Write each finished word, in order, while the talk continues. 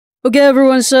Okay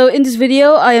everyone, so in this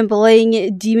video I am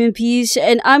playing Demon Piece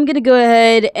and I'm gonna go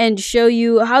ahead and show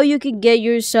you how you can get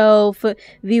yourself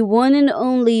the one and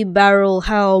only barrel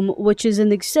helm, which is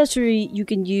an accessory you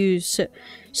can use.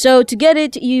 So to get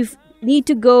it, you need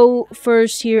to go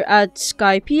first here at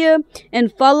Skypea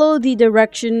and follow the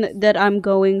direction that I'm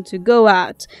going to go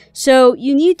at. So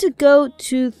you need to go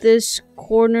to this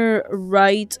corner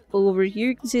right over here.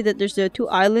 You can see that there's the two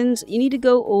islands. You need to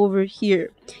go over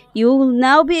here. You will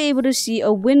now be able to see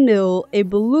a windmill, a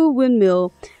blue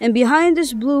windmill, and behind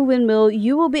this blue windmill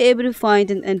you will be able to find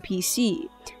an NPC.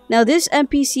 Now this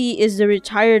NPC is the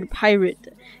retired pirate.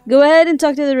 Go ahead and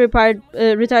talk to the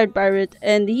retired pirate,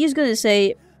 and he's gonna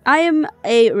say, I am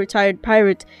a retired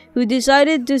pirate who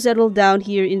decided to settle down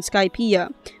here in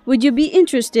Skypea. Would you be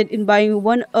interested in buying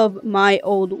one of my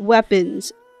old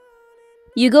weapons?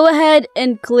 You go ahead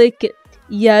and click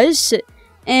yes,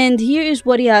 and here is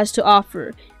what he has to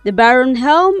offer: the barrel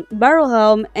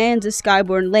helm, and the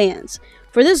skyborne lance.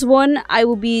 For this one, I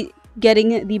will be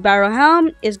getting the barrel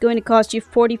helm. It's going to cost you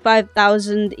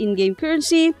 45,000 in-game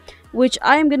currency, which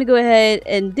I am going to go ahead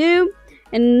and do.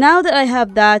 And now that I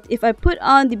have that, if I put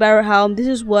on the barrel helm, this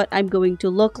is what I'm going to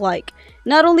look like.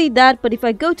 Not only that, but if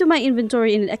I go to my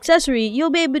inventory in an accessory, you'll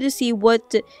be able to see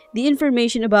what the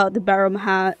information about the barrel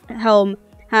helm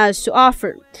has to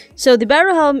offer. So the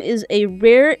barrel helm is a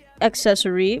rare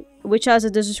accessory, which has a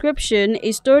description: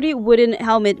 a sturdy wooden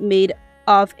helmet made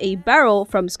of a barrel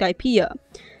from Skypea.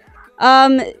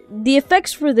 The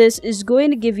effects for this is going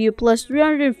to give you plus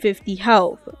 350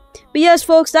 health. But yes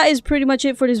folks, that is pretty much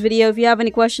it for this video. If you have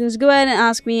any questions, go ahead and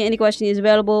ask me. Any question is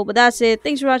available. But that's it.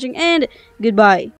 Thanks for watching and goodbye.